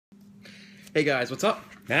Hey guys, what's up?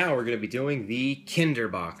 Now we're going to be doing the Kinder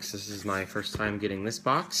box. This is my first time getting this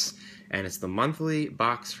box, and it's the monthly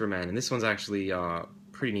box for men. And this one's actually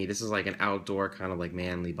pretty neat. This is like an outdoor kind of like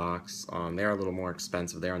manly box. They're a little more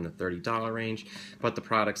expensive. They're in the $30 range, but the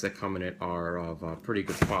products that come in it are of pretty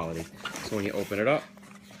good quality. So when you open it up,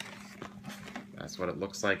 that's what it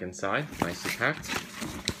looks like inside, nicely packed.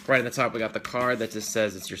 Right at the top we got the card that just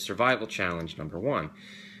says it's your survival challenge number 1.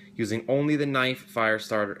 Using only the knife, fire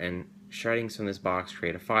starter, and shreddings from this box,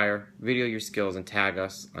 create a fire, video your skills, and tag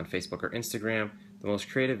us on Facebook or Instagram. The most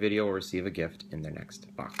creative video will receive a gift in their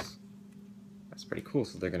next box. That's pretty cool.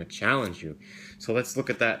 So they're going to challenge you. So let's look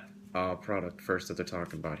at that product first that they're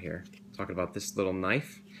talking about here. Talking about this little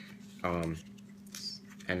knife, and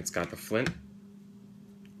it's got the flint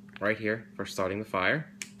right here for starting the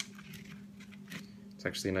fire. It's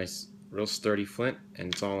actually a nice, real sturdy flint,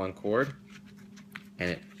 and it's all on cord, and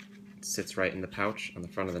it sits right in the pouch on the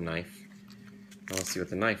front of the knife. Now let's see what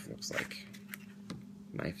the knife looks like.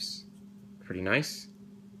 Knife's pretty nice,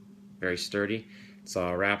 very sturdy. It's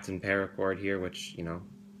wrapped in paracord here, which, you know,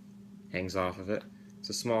 hangs off of it. It's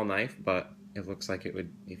a small knife, but it looks like it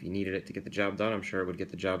would, if you needed it to get the job done, I'm sure it would get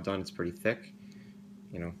the job done. It's pretty thick,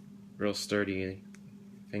 you know, real sturdy.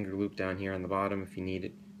 Finger loop down here on the bottom if you need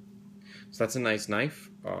it. So that's a nice knife.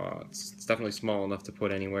 It's definitely small enough to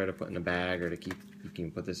put anywhere, to put in a bag, or to keep. You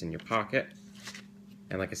can put this in your pocket.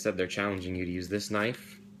 And like I said, they're challenging you to use this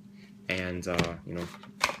knife and you know,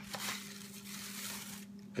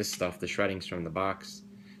 this stuff, the shreddings from the box,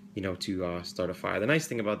 you know, to start a fire. The nice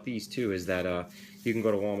thing about these too is that you can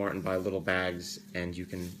go to Walmart and buy little bags, and you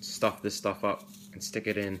can stuff this stuff up and stick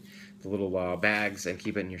it in the little bags and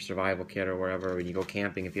keep it in your survival kit or wherever when you go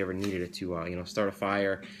camping. If you ever needed it to you know, start a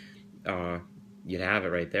fire, you'd have it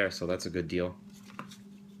right there. So that's a good deal.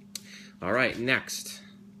 All right, next.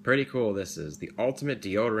 Pretty cool this is. The ultimate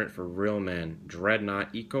deodorant for real men.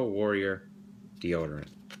 Dreadnought Eco Warrior deodorant.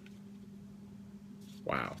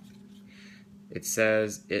 Wow. It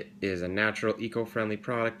says it is a natural, eco-friendly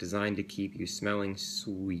product designed to keep you smelling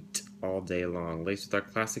sweet all day long. Laced with our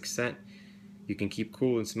classic scent, you can keep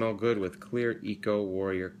cool and smell good with Clear Eco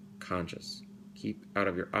Warrior Conscious. Keep out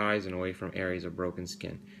of your eyes and away from areas of broken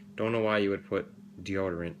skin. Don't know why you would put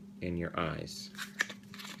deodorant in your eyes.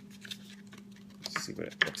 Let's see what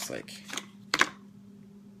it looks like.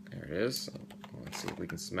 There it is. Let's see if we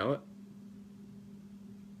can smell it.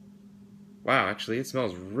 Wow, actually it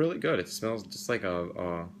smells really good. It smells just like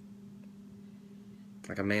a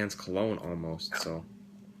man's cologne almost. So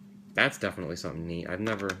that's definitely something neat. I've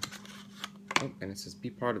never. Oh, and it says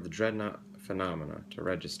be part of the Dreadnought Phenomena to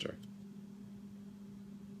register.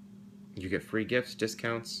 You get free gifts,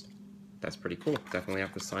 discounts. That's pretty cool. Definitely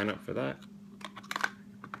have to sign up for that.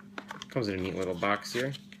 Comes in a neat little box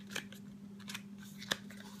here.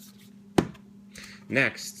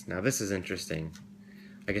 Next, now this is interesting.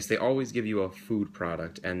 I guess they always give you a food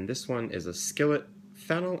product, and this one is a skillet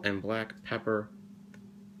fennel and black pepper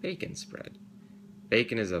bacon spread.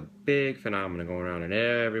 Bacon is a big phenomenon going around, and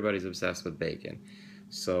everybody's obsessed with bacon.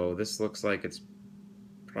 So this looks like it's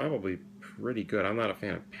probably pretty good. I'm not a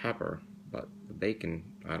fan of pepper, but the bacon,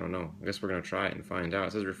 I don't know. I guess we're going to try it and find out.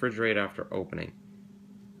 It says refrigerate after opening.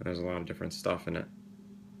 And there's a lot of different stuff in it.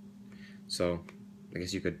 So I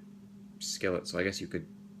guess you could skillet. So I guess you could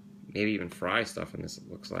maybe even fry stuff in this, it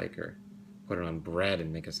looks like, or put it on bread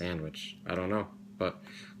and make a sandwich. I don't know. But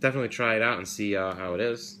definitely try it out and see how it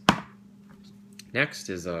is. Next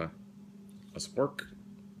is a spork.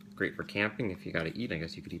 Great for camping if you got to eat. I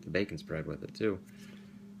guess you could eat the bacon spread with it too.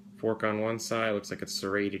 Fork on one side, looks like it's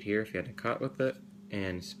serrated here if you had to cut with it,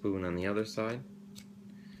 and spoon on the other side.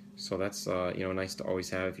 So that's you know, nice to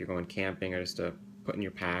always have if you're going camping, or just to put in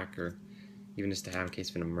your pack, or even just to have in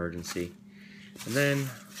case of an emergency. And then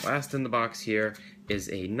last in the box here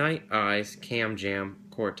is a Nite Ize Cam Jam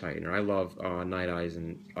cord tightener. I love Nite Ize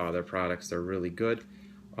and their products. They're really good.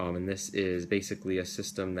 And this is basically a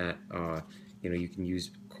system that you know, you can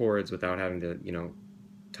use cords without having to, you know,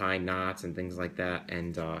 tie knots and things like that,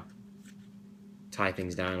 and tie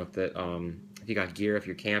things down with it. If you got gear, if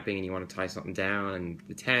you're camping and you want to tie something down in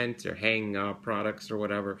the tent or hang products or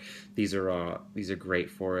whatever, these are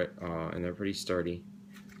great for it, and they're pretty sturdy.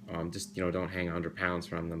 Just, you know, don't hang 100 pounds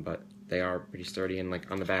from them, but they are pretty sturdy. And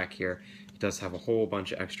like on the back here, it does have a whole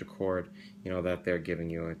bunch of extra cord, you know, that they're giving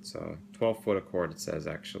you. It's 12 foot of cord, it says,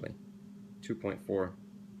 actually, 2.4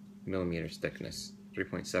 millimeters thickness,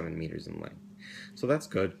 3.7 meters in length. So that's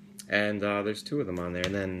good. And there's 2 of them on there,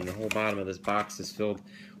 and then the whole bottom of this box is filled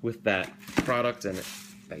with that product and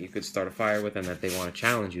that you could start a fire with, and that they want to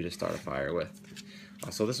challenge you to start a fire with.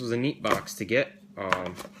 So this was a neat box to get.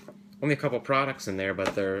 only a couple products in there,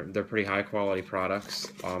 but they're pretty high quality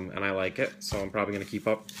products, and I like it, so I'm probably gonna keep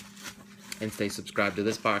up and stay subscribed to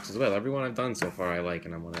this box as well. Everyone I've done so far I like,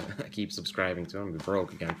 and I'm gonna keep subscribing to. I'm gonna be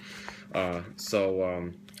broke again.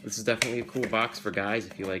 This is definitely a cool box for guys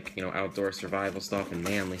if you like, outdoor survival stuff and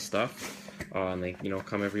manly stuff. And they,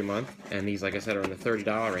 come every month. And these, like I said, are in the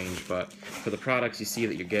 $30 range. But for the products you see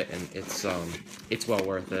that you're getting, it's well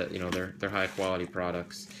worth it. They're high quality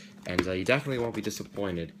products, and you definitely won't be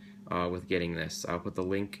disappointed with getting this. I'll put the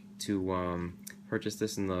link to purchase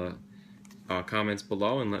this in the comments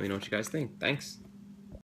below, and let me know what you guys think. Thanks.